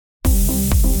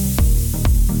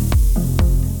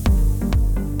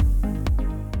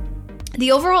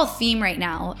The overall theme right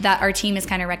now that our team is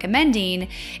kind of recommending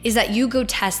is that you go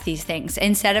test these things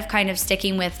instead of kind of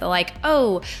sticking with like,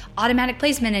 oh, automatic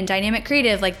placement and dynamic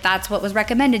creative, like that's what was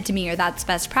recommended to me or that's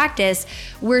best practice.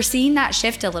 We're seeing that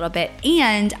shift a little bit,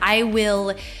 and I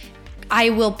will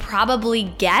probably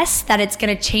guess that it's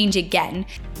going to change again.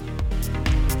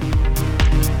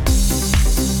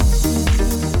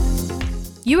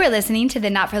 You are listening to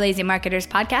the Not for Lazy Marketers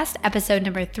podcast, episode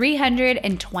number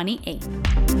 328.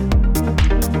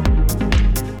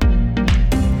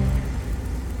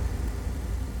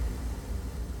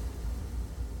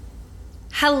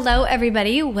 Hello,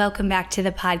 everybody. Welcome back to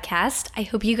the podcast. I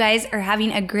hope you guys are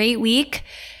having a great week.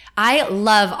 I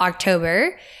love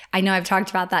October. I know I've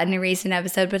talked about that in a recent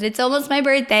episode, but it's almost my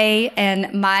birthday,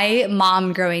 and my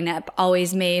mom growing up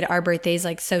always made our birthdays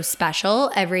like so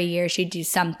special. Every year she'd do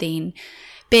something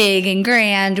big and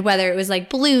grand, whether it was like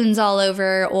balloons all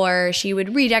over, or she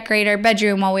would redecorate our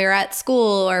bedroom while we were at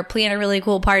school, or plan a really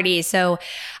cool party. So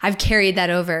I've carried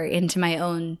that over into my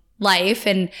own life,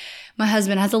 and my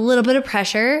husband has a little bit of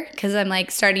pressure because I'm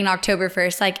like starting October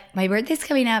 1st, like my birthday's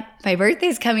coming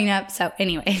up. So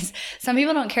anyways, some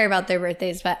people don't care about their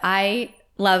birthdays, but I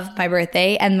love my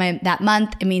birthday and that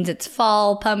month. It means it's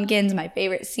fall, pumpkins, my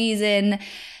favorite season.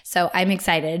 So I'm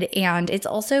excited. And it's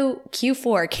also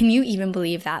Q4. Can you even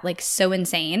believe that? Like so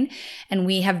insane. And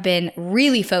we have been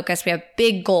really focused. We have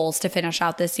big goals to finish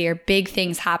out this year, big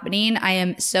things happening. I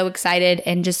am so excited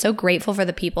and just so grateful for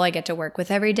the people I get to work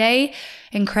with every day.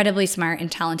 Incredibly smart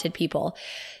and talented people.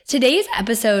 Today's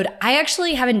episode, I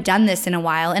actually haven't done this in a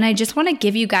while, and I just want to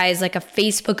give you guys like a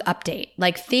Facebook update,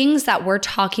 like things that we're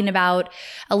talking about,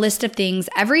 a list of things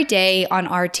every day on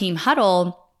our team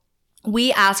Huddle.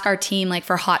 We ask our team like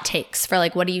for hot takes for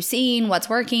like, what are you seeing? What's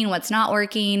working? What's not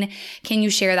working? Can you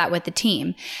share that with the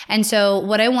team? And so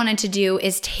what I wanted to do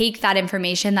is take that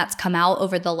information that's come out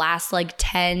over the last like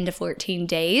 10 to 14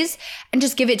 days and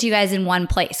just give it to you guys in one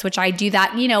place, which I do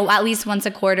that, at least once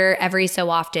a quarter, every so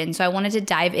often. So I wanted to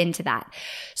dive into that.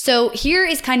 So here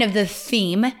is kind of the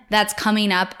theme that's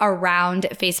coming up around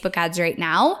Facebook ads right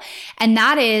now. And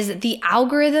that is the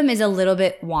algorithm is a little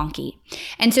bit wonky.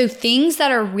 And so things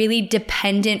that are really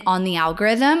dependent on the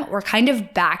algorithm, we're kind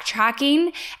of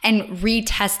backtracking and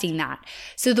retesting that.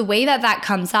 So the way that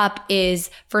comes up is,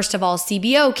 first of all,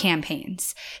 CBO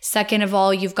campaigns. Second of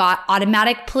all, you've got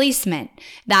automatic placement.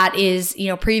 That is,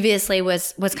 previously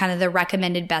was kind of the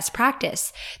recommended best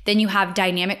practice. Then you have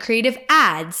dynamic creative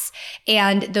ads.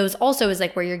 And those also is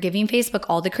like where you're giving Facebook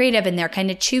all the creative and they're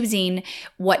kind of choosing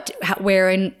where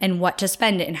and what to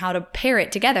spend it and how to pair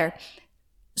it together.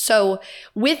 So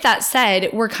with that said,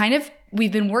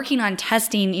 we've been working on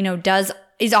testing,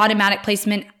 is automatic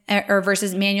placement or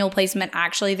versus manual placement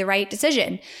actually the right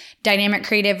decision? Dynamic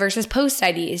creative versus post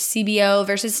IDs, CBO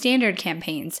versus standard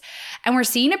campaigns. And we're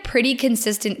seeing a pretty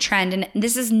consistent trend. And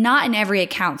this is not in every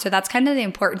account. So that's kind of the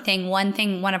important thing. One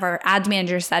thing one of our ads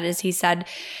managers said is he said,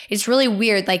 it's really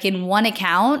weird. Like in one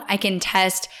account, I can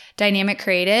test dynamic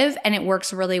creative and it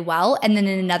works really well. And then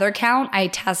in another account, I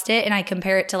test it and I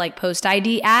compare it to like post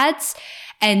ID ads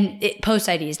and post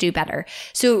IDs do better.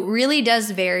 So it really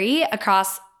does vary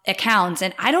across accounts.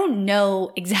 And I don't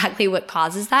know exactly what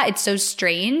causes that. It's so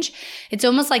strange. It's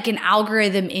almost like an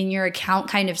algorithm in your account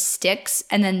kind of sticks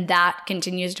and then that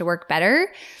continues to work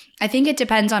better. I think it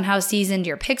depends on how seasoned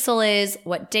your pixel is,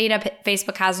 what data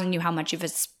Facebook has on you, how much you've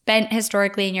spent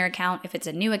historically in your account, if it's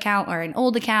a new account or an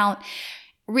old account.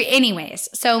 Anyways,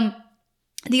 so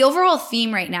the overall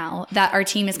theme right now that our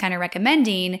team is kind of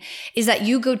recommending is that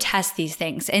you go test these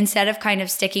things instead of kind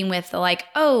of sticking with like,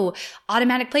 oh,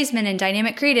 automatic placement and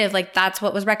dynamic creative, like that's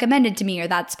what was recommended to me or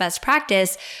that's best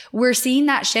practice. We're seeing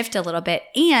that shift a little bit,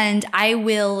 and I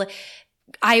will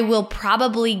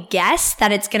probably guess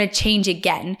that it's going to change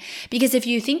again. Because if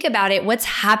you think about it, what's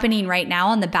happening right now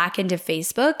on the back end of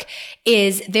Facebook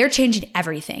is they're changing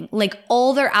everything. Like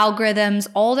all their algorithms,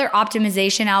 all their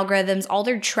optimization algorithms, all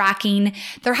their tracking,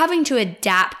 they're having to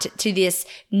adapt to this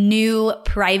new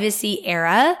privacy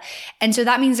era. And so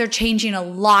that means they're changing a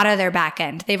lot of their back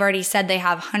end. They've already said they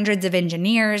have hundreds of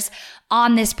engineers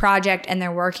on this project and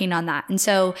they're working on that. And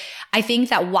so I think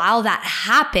that while that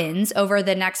happens over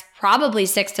the next probably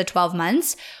 6 to 12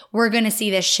 months, we're going to see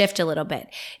this shift a little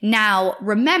bit. Now,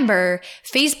 remember,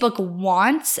 Facebook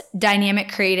wants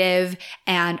dynamic creative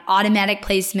and automatic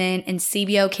placement and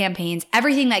CBO campaigns,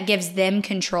 everything that gives them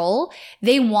control.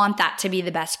 They want that to be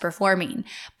the best performing.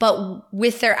 But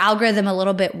with their algorithm a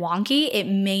little bit wonky, it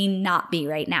may not be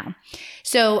right now.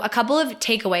 So a couple of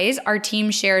takeaways our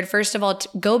team shared. First of all,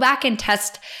 go back and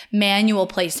test manual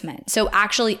placement. So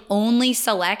actually only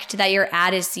select that your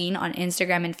ad is seen on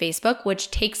Instagram and Facebook,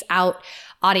 which takes out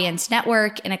audience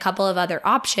network and a couple of other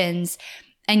options,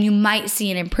 and you might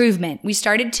see an improvement. We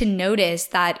started to notice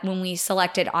that when we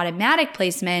selected automatic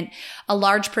placement, a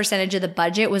large percentage of the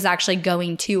budget was actually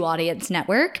going to audience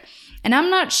network. And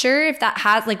I'm not sure if that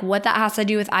has what that has to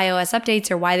do with iOS updates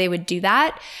or why they would do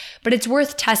that, but it's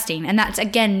worth testing. And that's,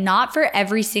 again, not for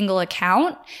every single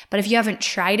account, but if you haven't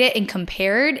tried it and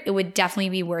compared, it would definitely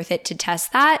be worth it to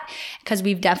test that, because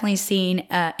we've definitely seen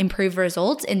improved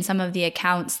results in some of the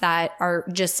accounts that are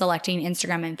just selecting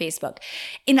Instagram and Facebook.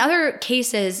 In other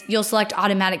cases, you'll select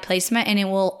automatic placement and it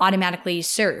will automatically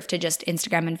serve to just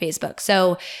Instagram and Facebook.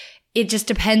 So it just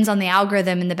depends on the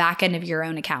algorithm in the back end of your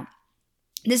own account.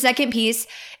 The second piece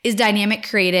is dynamic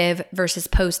creative versus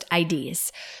post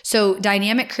IDs. So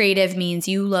dynamic creative means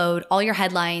you load all your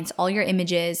headlines, all your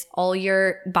images, all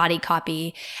your body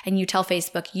copy, and you tell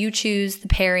Facebook, you choose the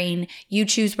pairing, you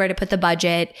choose where to put the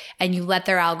budget, and you let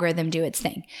their algorithm do its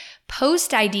thing.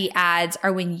 Post ID ads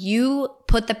are when you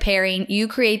put the pairing, you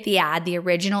create the ad, the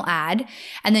original ad,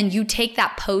 and then you take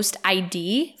that post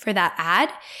ID for that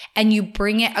ad and you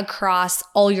bring it across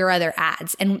all your other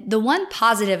ads. And the one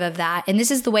positive of that, and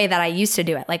this is the way that I used to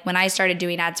do it, like when I started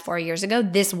doing ads 4 years ago,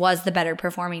 this was the better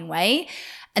performing way.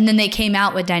 And then they came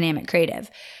out with dynamic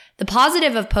creative. The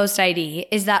positive of post ID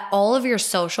is that all of your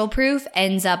social proof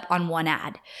ends up on one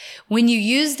ad. When you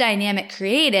use dynamic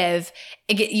creative,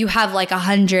 you have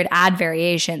 100 ad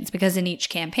variations, because in each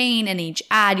campaign and each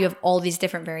ad, you have all these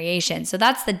different variations. So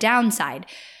that's the downside.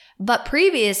 But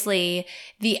previously,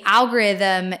 the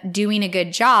algorithm doing a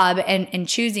good job and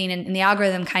choosing, and the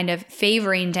algorithm kind of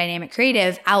favoring dynamic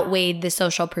creative outweighed the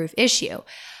social proof issue.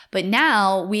 But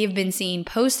now we've been seeing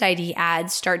post ID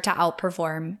ads start to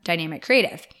outperform dynamic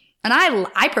creative. And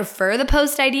I prefer the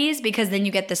post IDs because then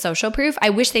you get the social proof.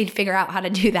 I wish they'd figure out how to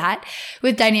do that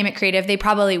with dynamic creative. They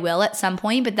probably will at some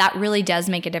point, but that really does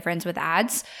make a difference with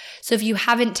ads. So if you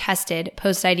haven't tested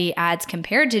post ID ads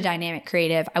compared to dynamic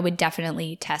creative, I would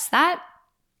definitely test that.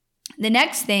 The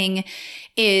next thing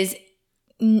is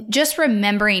just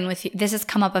remembering this has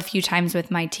come up a few times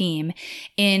with my team,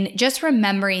 in just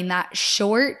remembering that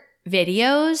short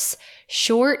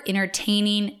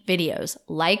entertaining videos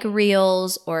like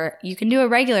Reels, or you can do a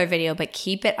regular video, but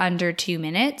keep it under 2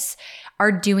 minutes,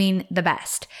 are doing the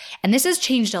best. And this has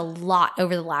changed a lot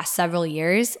over the last several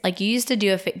years. Like you used to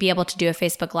be able to do a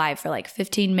Facebook Live for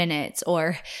 15 minutes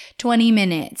or 20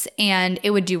 minutes, and it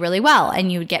would do really well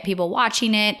and you would get people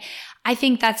watching it. I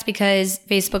think that's because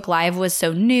Facebook Live was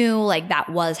so new, that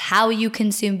was how you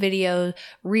consume video.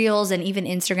 Reels and even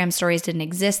Instagram stories didn't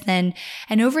exist then.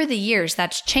 And over the years,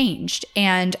 that's changed.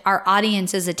 And our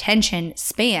audience's attention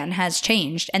span has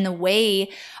changed. And the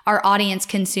way our audience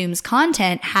consumes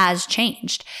content has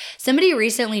changed. Somebody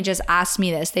recently just asked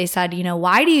me this. They said,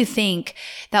 why do you think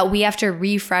that we have to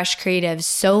refresh creative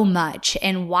so much?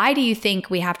 And why do you think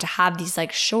we have to have these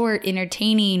short,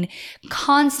 entertaining,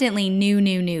 constantly new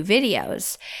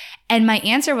videos? And my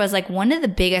answer was one of the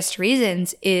biggest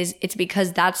reasons is it's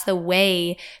because that's the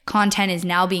way content is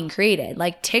now being created.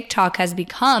 TikTok has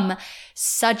become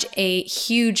such a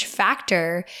huge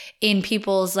factor in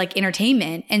people's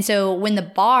entertainment. And so when the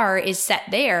bar is set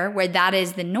there, where that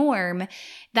is the norm,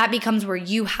 that becomes where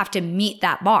you have to meet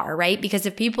that bar, right? Because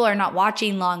if people are not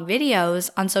watching long videos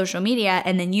on social media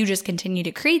and then you just continue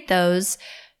to create those,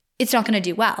 it's not going to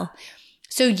do well.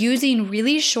 So using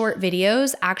really short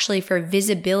videos actually for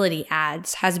visibility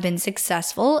ads has been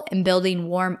successful in building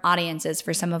warm audiences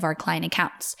for some of our client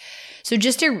accounts. So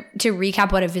just to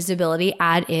recap what a visibility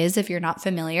ad is, if you're not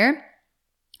familiar,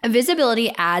 a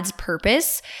visibility ad's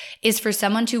purpose is for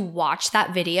someone to watch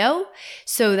that video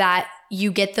so that you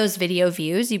get those video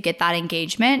views, you get that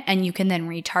engagement, and you can then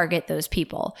retarget those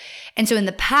people. And so in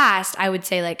the past, I would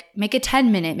say make a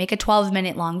 10-minute, make a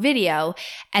 12-minute long video,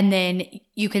 and then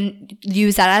you can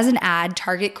use that as an ad,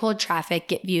 target cold traffic,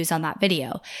 get views on that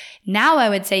video. Now I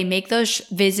would say make those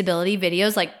visibility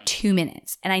videos 2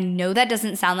 minutes. And I know that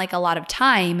doesn't sound like a lot of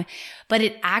time, but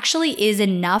it actually is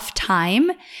enough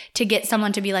time to get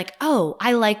someone to be oh,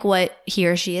 I like what he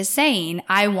or she is saying.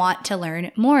 I want to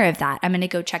learn more of that. I'm going to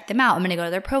go check them out. I'm going to go to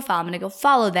their profile. I'm going to go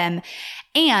follow them.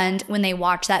 And when they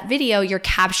watch that video, you're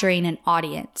capturing an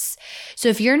audience. So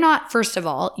if you're not, first of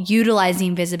all,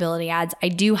 utilizing visibility ads, I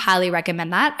do highly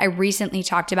recommend that. I recently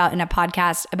talked about in a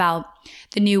podcast about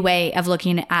the new way of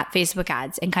looking at Facebook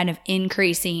ads and kind of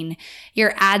increasing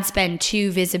your ad spend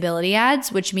to visibility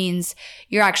ads, which means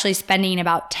you're actually spending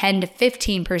about 10 to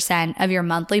 15% of your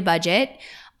monthly budget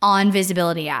on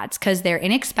visibility ads because they're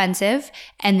inexpensive,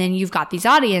 and then you've got these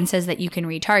audiences that you can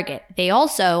retarget. They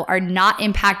also are not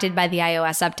impacted by the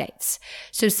iOS updates.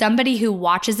 So somebody who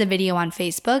watches a video on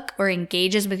Facebook or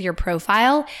engages with your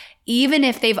profile, even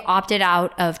if they've opted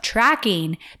out of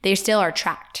tracking, they still are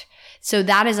tracked. So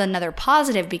that is another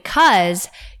positive because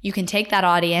you can take that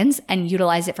audience and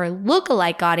utilize it for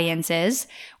lookalike audiences,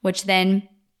 which then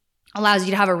allows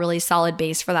you to have a really solid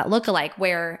base for that lookalike,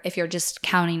 where if you're just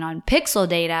counting on pixel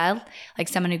data, like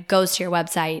someone who goes to your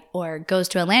website or goes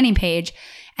to a landing page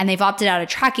and they've opted out of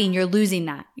tracking, you're losing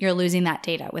that. You're losing that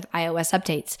data with iOS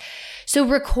updates. So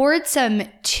record some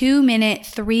 2-minute,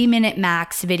 3-minute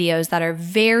max videos that are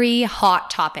very hot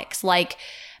topics, like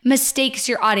mistakes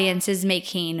your audience is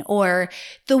making, or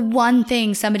the one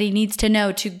thing somebody needs to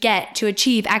know to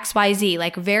achieve XYZ,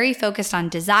 like very focused on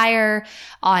desire,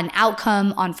 on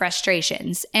outcome, on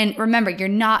frustrations. And remember, you're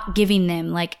not giving them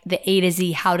like the A to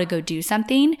Z how to go do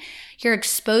something. You're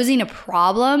exposing a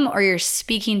problem or you're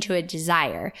speaking to a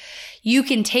desire. You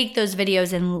can take those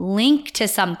videos and link to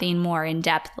something more in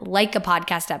depth, like a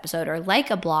podcast episode or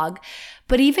like a blog.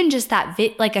 But even just that,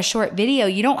 like a short video,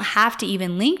 you don't have to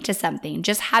even link to something.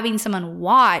 Just having someone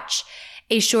watch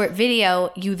a short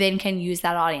video, you then can use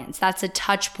that audience. That's a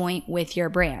touch point with your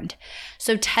brand.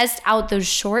 So test out those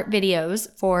short videos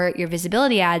for your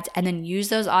visibility ads and then use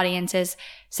those audiences,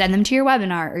 send them to your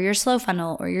webinar or your slow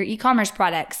funnel or your e-commerce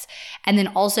products, and then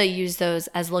also use those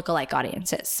as lookalike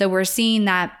audiences. So we're seeing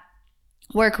that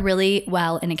work really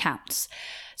well in accounts.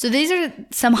 So these are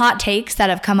some hot takes that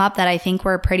have come up that I think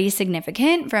were pretty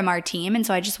significant from our team. And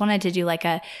so I just wanted to do like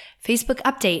a Facebook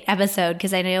update episode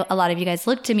because I know a lot of you guys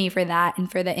look to me for that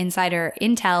and for the insider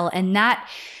intel. And that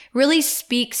really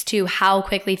speaks to how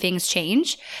quickly things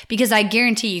change, because I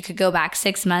guarantee you could go back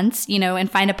 6 months,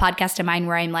 and find a podcast of mine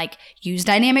where I'm like, use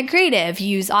dynamic creative,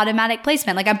 use automatic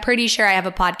placement. Like I'm pretty sure I have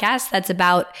a podcast that's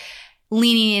about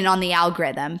leaning in on the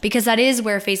algorithm because that is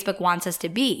where Facebook wants us to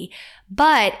be.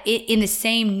 But in the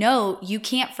same note, you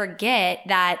can't forget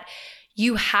that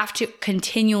you have to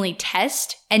continually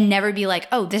test and never be like,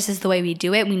 oh, this is the way we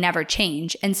do it. We never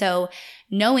change. And so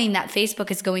knowing that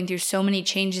Facebook is going through so many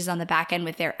changes on the back end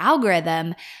with their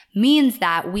algorithm means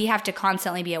that we have to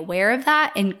constantly be aware of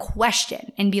that and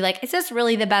question and be like, is this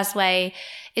really the best way?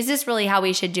 Is this really how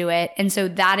we should do it? And so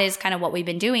that is kind of what we've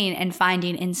been doing and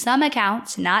finding in some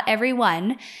accounts, not every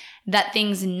one, that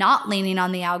things not leaning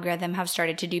on the algorithm have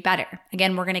started to do better.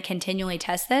 Again, we're going to continually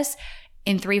test this.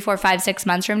 In 3, 4, 5, 6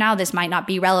 months from now, this might not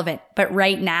be relevant. But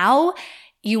right now,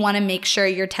 you want to make sure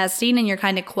you're testing and you're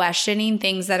kind of questioning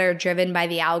things that are driven by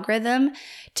the algorithm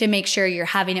to make sure you're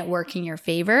having it work in your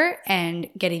favor and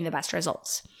getting the best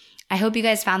results. I hope you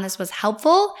guys found this was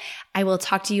helpful. I will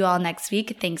talk to you all next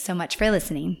week. Thanks so much for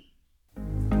listening.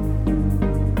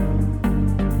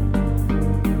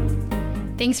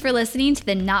 Thanks for listening to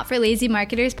the Not for Lazy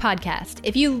Marketers podcast.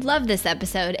 If you love this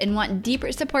episode and want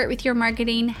deeper support with your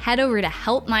marketing, head over to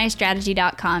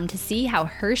helpmystrategy.com to see how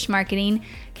Hirsh Marketing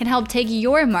can help take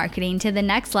your marketing to the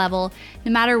next level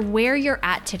no matter where you're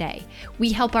at today.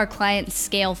 We help our clients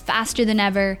scale faster than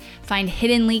ever, find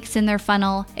hidden leaks in their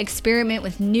funnel, experiment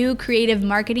with new creative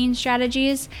marketing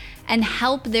strategies, and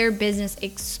help their business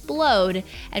explode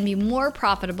and be more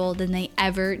profitable than they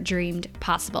ever dreamed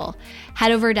possible.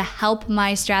 Head over to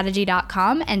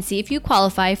helpmystrategy.com and see if you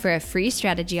qualify for a free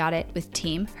strategy audit with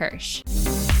Team Hirsh.